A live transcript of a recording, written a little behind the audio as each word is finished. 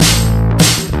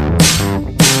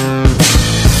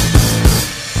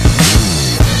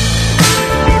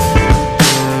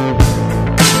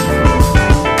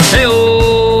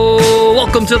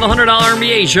the $100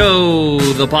 MBA Show,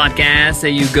 the podcast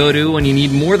that you go to when you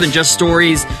need more than just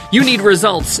stories. You need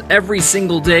results every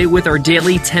single day with our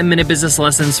daily 10-minute business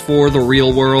lessons for the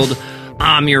real world.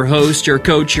 I'm your host, your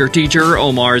coach, your teacher,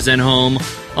 Omar Zenhom.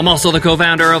 I'm also the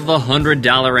co-founder of the $100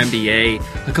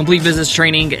 MBA, a complete business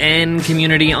training and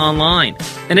community online.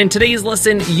 And in today's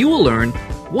lesson, you will learn,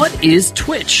 what is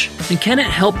Twitch and can it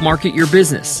help market your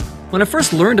business? When I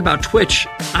first learned about Twitch,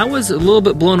 I was a little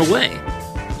bit blown away.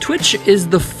 Twitch is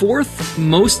the fourth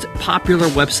most popular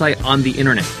website on the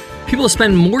internet. People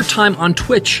spend more time on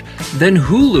Twitch than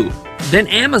Hulu, than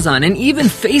Amazon, and even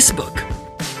Facebook.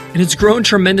 And it's grown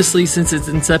tremendously since its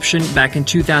inception back in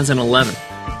 2011.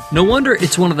 No wonder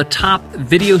it's one of the top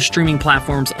video streaming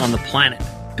platforms on the planet.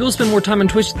 People spend more time on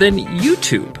Twitch than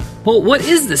YouTube. Well, what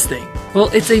is this thing? Well,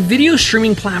 it's a video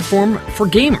streaming platform for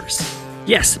gamers.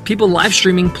 Yes, people live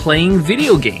streaming playing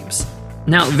video games.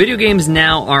 Now, video games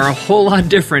now are a whole lot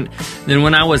different than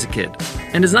when I was a kid,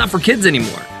 and it's not for kids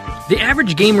anymore. The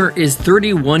average gamer is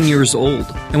 31 years old,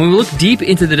 and when we look deep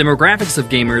into the demographics of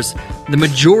gamers, the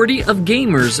majority of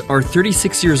gamers are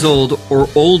 36 years old or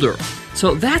older.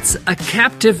 So that's a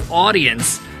captive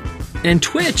audience, and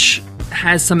Twitch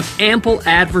has some ample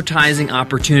advertising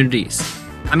opportunities.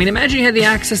 I mean, imagine you had the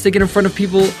access to get in front of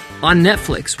people on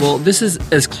Netflix. Well, this is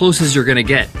as close as you're going to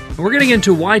get. And we're going to get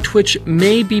into why Twitch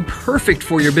may be perfect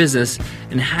for your business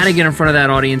and how to get in front of that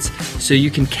audience so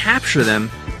you can capture them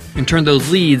and turn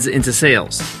those leads into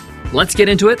sales. Let's get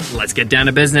into it. Let's get down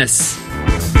to business.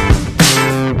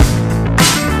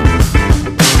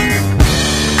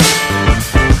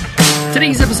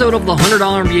 Today's episode of the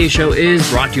 $100 MBA Show is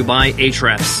brought to you by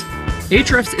Ahrefs.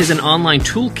 Ahrefs is an online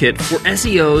toolkit for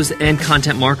SEOs and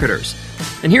content marketers.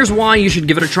 And here's why you should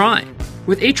give it a try.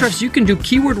 With Ahrefs, you can do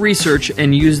keyword research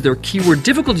and use their keyword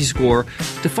difficulty score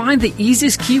to find the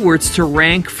easiest keywords to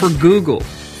rank for Google.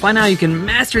 Find out how you can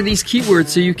master these keywords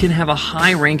so you can have a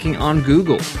high ranking on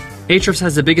Google. Ahrefs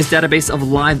has the biggest database of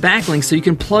live backlinks, so you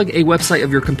can plug a website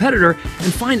of your competitor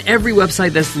and find every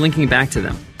website that's linking back to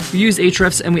them. We use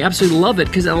Ahrefs and we absolutely love it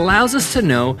because it allows us to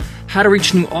know how to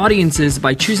reach new audiences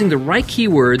by choosing the right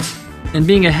keywords and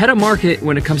being ahead of market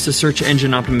when it comes to search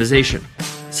engine optimization.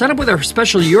 Sign up with our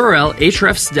special URL,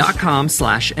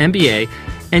 ahrefs.com/MBA,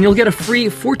 and you'll get a free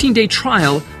 14-day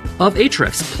trial of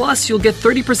Ahrefs. Plus, you'll get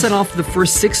 30% off the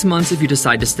first 6 months if you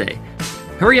decide to stay.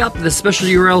 Hurry up, the special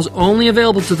URL is only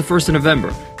available to the 1st of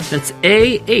November. That's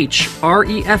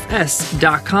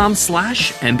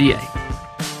ahrefs.com/MBA.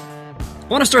 I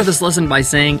want to start this lesson by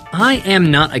saying I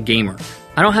am not a gamer.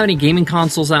 I don't have any gaming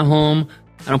consoles at home.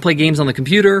 I don't play games on the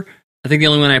computer. I think the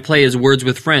only one I play is Words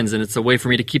with Friends, and it's a way for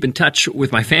me to keep in touch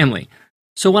with my family.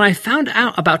 So when I found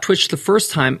out about Twitch the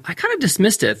first time, I kind of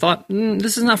dismissed it. I thought,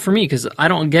 this is not for me because I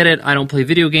don't get it. I don't play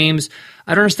video games.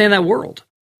 I don't understand that world.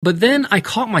 But then I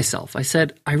caught myself. I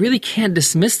said, I really can't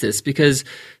dismiss this because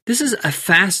this is a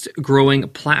fast-growing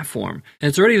platform. And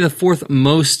it's already the fourth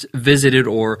most visited,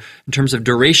 or in terms of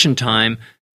duration time,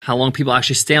 how long people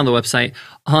actually stay on the website,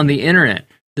 on the internet.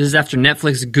 This is after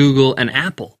Netflix, Google, and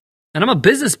Apple. And I'm a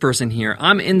business person here.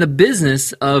 I'm in the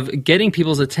business of getting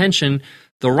people's attention,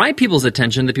 the right people's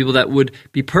attention, the people that would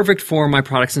be perfect for my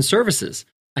products and services.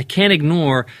 I can't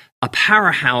ignore a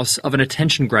powerhouse of an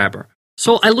attention grabber.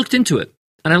 So I looked into it.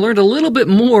 And I learned a little bit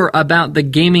more about the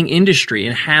gaming industry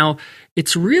and how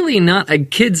it's really not a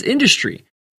kid's industry.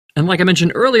 And like I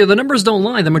mentioned earlier, the numbers don't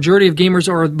lie. The majority of gamers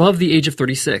are above the age of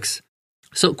 36.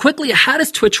 So quickly, how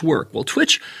does Twitch work? Well,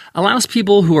 Twitch allows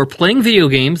people who are playing video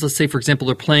games, let's say, for example,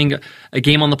 they're playing a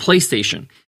game on the PlayStation.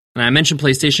 And I mentioned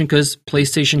PlayStation because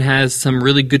PlayStation has some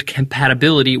really good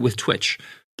compatibility with Twitch.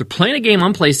 They're playing a game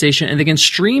on PlayStation and they can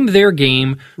stream their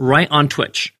game right on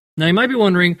Twitch. Now, you might be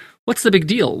wondering, what's the big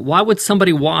deal? Why would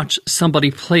somebody watch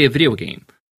somebody play a video game?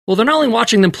 Well, they're not only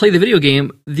watching them play the video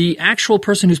game, the actual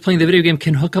person who's playing the video game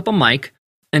can hook up a mic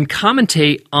and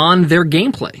commentate on their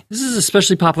gameplay. This is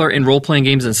especially popular in role-playing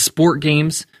games and sport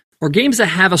games, or games that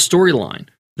have a storyline.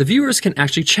 The viewers can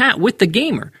actually chat with the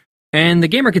gamer, and the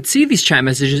gamer could see these chat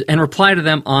messages and reply to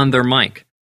them on their mic.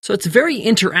 So it's very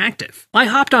interactive. I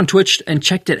hopped on Twitch and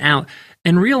checked it out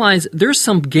and realized there's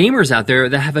some gamers out there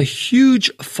that have a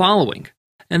huge following.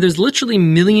 And there's literally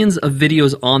millions of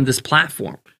videos on this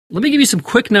platform. Let me give you some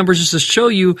quick numbers just to show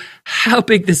you how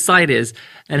big this site is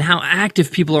and how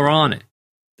active people are on it.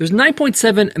 There's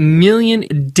 9.7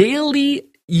 million daily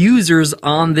users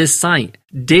on this site.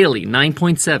 Daily,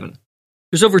 9.7.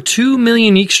 There's over 2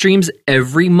 million unique streams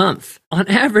every month. On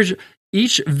average,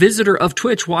 each visitor of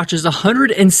Twitch watches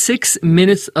 106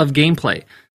 minutes of gameplay.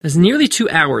 That's nearly 2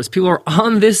 hours. People are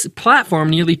on this platform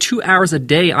nearly 2 hours a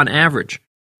day on average.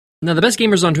 Now, the best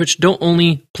gamers on Twitch don't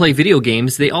only play video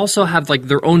games, they also have like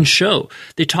their own show.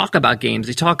 They talk about games,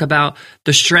 they talk about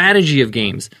the strategy of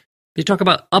games, they talk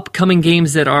about upcoming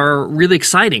games that are really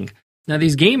exciting. Now,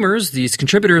 these gamers, these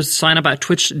contributors sign up at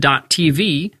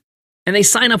twitch.tv and they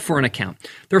sign up for an account.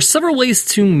 There are several ways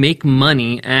to make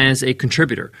money as a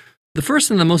contributor. The first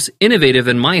and the most innovative,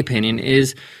 in my opinion,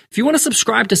 is if you want to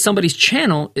subscribe to somebody's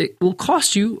channel, it will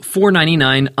cost you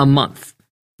 $4.99 a month.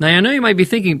 Now, I know you might be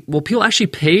thinking, will people actually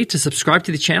pay to subscribe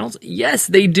to these channels? Yes,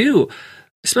 they do.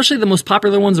 Especially the most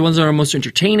popular ones, the ones that are most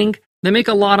entertaining. They make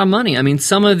a lot of money. I mean,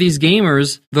 some of these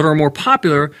gamers that are more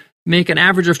popular make an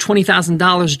average of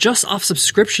 $20,000 just off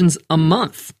subscriptions a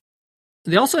month.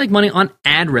 They also make money on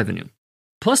ad revenue.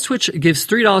 Plus, Twitch gives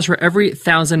 $3 for every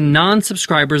 1,000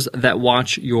 non-subscribers that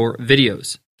watch your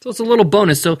videos. So it's a little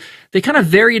bonus. So they kind of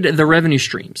varied the revenue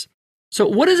streams. So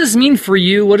what does this mean for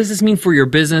you? What does this mean for your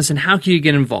business? And how can you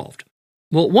get involved?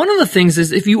 Well, one of the things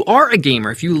is if you are a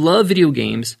gamer, if you love video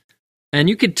games, and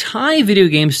you could tie video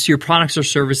games to your products or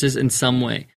services in some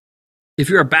way. If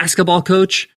you're a basketball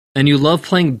coach and you love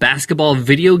playing basketball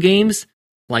video games,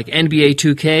 like NBA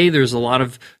 2K, there's a lot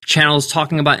of channels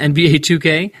talking about NBA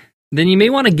 2K, then you may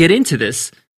want to get into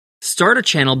this, start a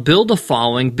channel, build a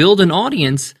following, build an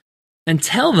audience, and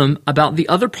tell them about the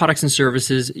other products and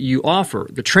services you offer,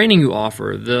 the training you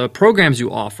offer, the programs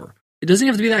you offer. It doesn't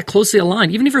have to be that closely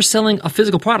aligned. Even if you're selling a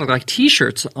physical product like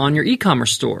t-shirts on your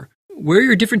e-commerce store, wear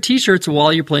your different t-shirts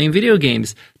while you're playing video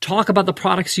games. Talk about the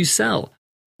products you sell.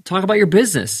 Talk about your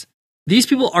business. These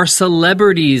people are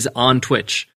celebrities on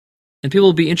Twitch, and people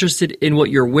will be interested in what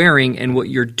you're wearing and what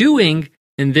you're doing,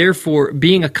 and therefore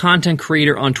being a content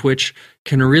creator on Twitch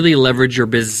can really leverage your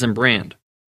business and brand.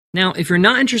 Now, if you're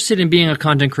not interested in being a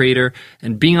content creator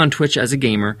and being on Twitch as a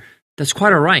gamer, that's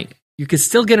quite all right. You can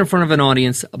still get in front of an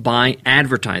audience by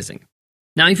advertising.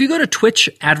 Now, if you go to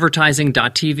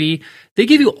twitchadvertising.tv, they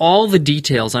give you all the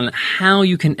details on how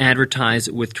you can advertise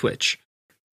with Twitch.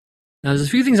 Now, there's a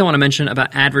few things I want to mention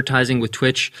about advertising with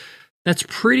Twitch that's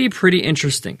pretty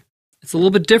interesting. It's a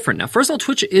little bit different. Now, first of all,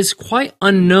 Twitch is quite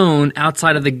unknown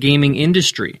outside of the gaming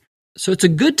industry. So it's a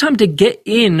good time to get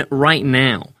in right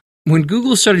now. When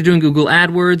Google started doing Google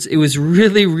AdWords, it was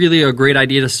really a great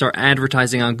idea to start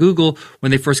advertising on Google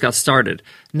when they first got started.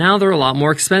 Now they're a lot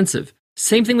more expensive.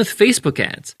 Same thing with Facebook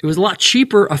ads. It was a lot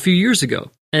cheaper a few years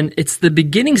ago. And it's the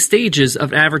beginning stages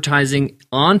of advertising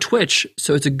on Twitch,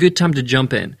 so it's a good time to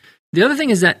jump in. The other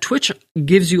thing is that Twitch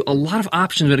gives you a lot of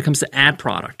options when it comes to ad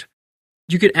product.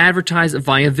 You could advertise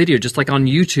via video, just like on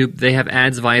YouTube, they have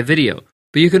ads via video.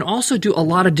 But you can also do a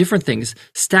lot of different things,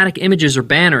 static images or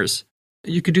banners.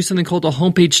 You could do something called a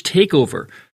homepage takeover.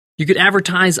 You could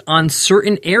advertise on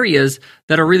certain areas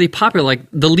that are really popular, like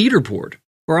the leaderboard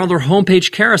or on their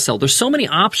homepage carousel. There's so many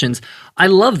options. I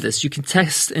love this. You can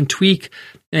test and tweak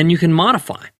and you can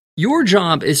modify. Your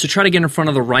job is to try to get in front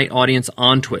of the right audience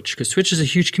on Twitch because Twitch is a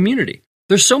huge community.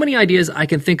 There's so many ideas I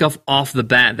can think of off the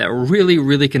bat that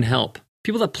really can help.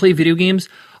 People that play video games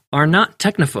are not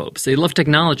technophobes. They love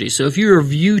technology. So if you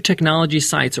review technology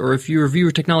sites or if you review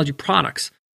technology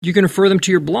products, you can refer them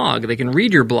to your blog. They can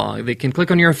read your blog. They can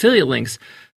click on your affiliate links.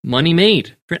 Money made.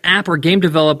 If you're an app or game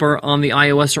developer on the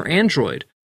iOS or Android,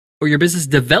 or your business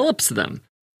develops them,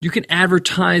 you can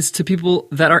advertise to people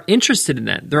that are interested in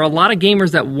that. There are a lot of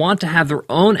gamers that want to have their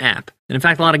own app. And in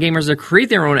fact, a lot of gamers that create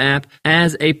their own app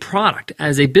as a product,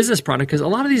 as a business product, because a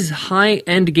lot of these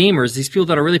high-end gamers, these people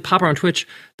that are really popular on Twitch,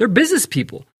 they're business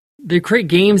people. They create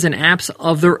games and apps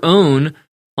of their own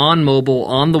on mobile,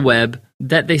 on the web,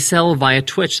 that they sell via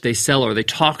Twitch. They sell or they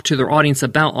talk to their audience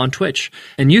about on Twitch.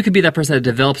 And you could be that person that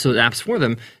develops those apps for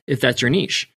them if that's your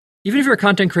niche. Even if you're a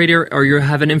content creator or you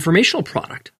have an informational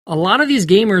product, a lot of these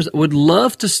gamers would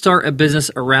love to start a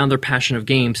business around their passion of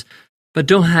games, but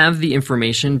don't have the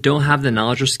information, don't have the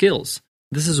knowledge or skills.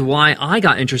 This is why I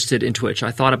got interested in Twitch. I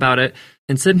thought about it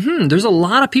and said, there's a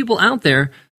lot of people out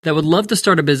there that would love to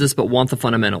start a business but want the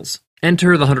fundamentals.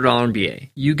 Enter the $100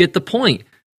 MBA. You get the point.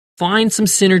 Find some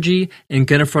synergy and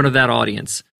get in front of that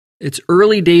audience. It's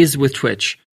early days with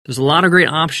Twitch. There's a lot of great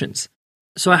options.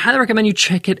 So I highly recommend you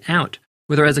check it out,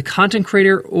 whether as a content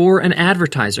creator or an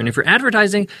advertiser. And if you're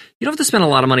advertising, you don't have to spend a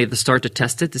lot of money at the start to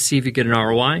test it to see if you get an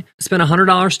ROI. Spend $100,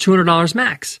 $200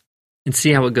 max and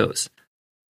see how it goes.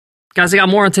 Guys, I got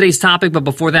more on today's topic, but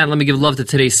before that, let me give love to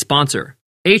today's sponsor,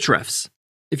 Ahrefs.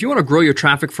 If you want to grow your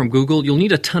traffic from Google, you'll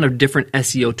need a ton of different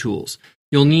SEO tools.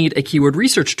 You'll need a keyword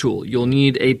research tool. You'll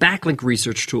need a backlink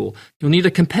research tool. You'll need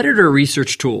a competitor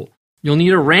research tool. You'll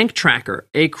need a rank tracker,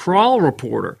 a crawl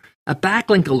reporter, a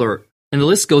backlink alert, and the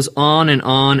list goes on and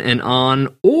on and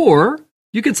on. Or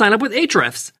you can sign up with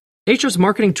Ahrefs. Ahrefs'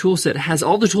 marketing toolset has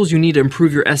all the tools you need to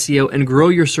improve your SEO and grow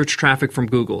your search traffic from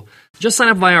Google. Just sign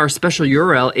up via our special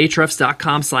URL,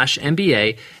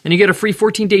 ahrefs.com/MBA, and you get a free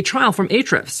 14-day trial from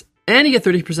Ahrefs. And you get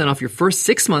 30% off your first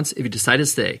 6 months if you decide to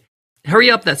stay. Hurry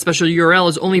up, that special URL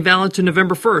is only valid to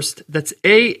November 1st. That's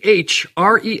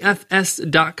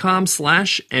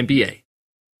ahrefs.com/MBA.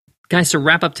 Guys, to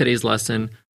wrap up today's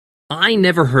lesson, I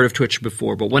never heard of Twitch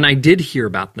before, but when I did hear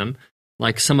about them,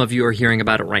 like some of you are hearing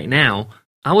about it right now,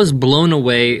 I was blown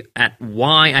away at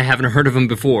why I haven't heard of them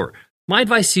before. My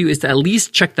advice to you is to at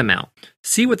least check them out,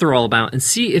 see what they're all about, and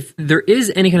see if there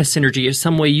is any kind of synergy or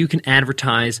some way you can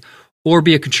advertise or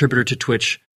be a contributor to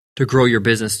Twitch to grow your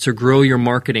business, to grow your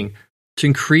marketing, to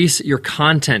increase your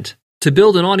content, to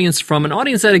build an audience from an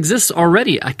audience that exists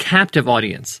already, a captive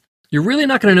audience. You're really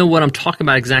not going to know what I'm talking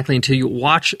about exactly until you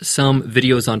watch some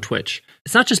videos on Twitch.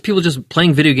 It's not just people just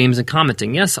playing video games and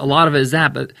commenting. Yes, a lot of it is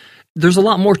that, but there's a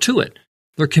lot more to it.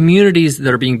 There are communities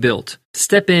that are being built.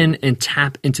 Step in and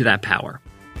tap into that power.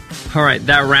 All right,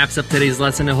 that wraps up today's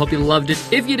lesson. I hope you loved it.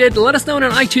 If you did, let us know in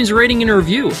an iTunes rating and a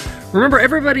review. Remember,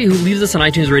 everybody who leaves us an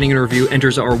iTunes rating and a review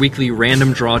enters our weekly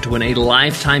random draw to win a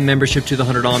lifetime membership to the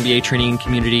 $100 MBA training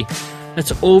community.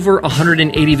 That's over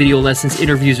 180 video lessons,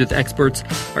 interviews with experts,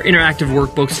 our interactive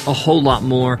workbooks, a whole lot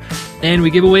more. And we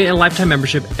give away a lifetime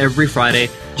membership every Friday.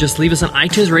 Just leave us an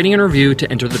iTunes rating and review to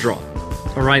enter the draw.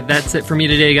 All right, that's it for me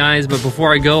today, guys. But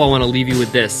before I go, I want to leave you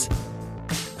with this.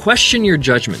 Question your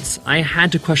judgments. I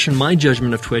had to question my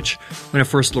judgment of Twitch when I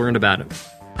first learned about it.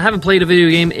 I haven't played a video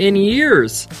game in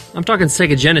years. I'm talking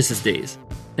Sega Genesis days.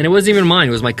 And it wasn't even mine,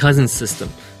 it was my cousin's system.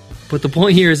 But the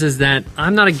point here is that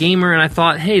I'm not a gamer and I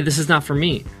thought, hey, this is not for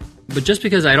me. But just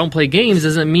because I don't play games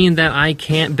doesn't mean that I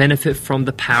can't benefit from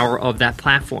the power of that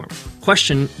platform.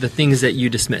 Question the things that you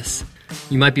dismiss.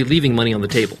 You might be leaving money on the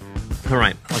table. All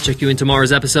right, I'll check you in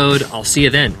tomorrow's episode. I'll see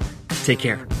you then. Take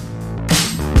care.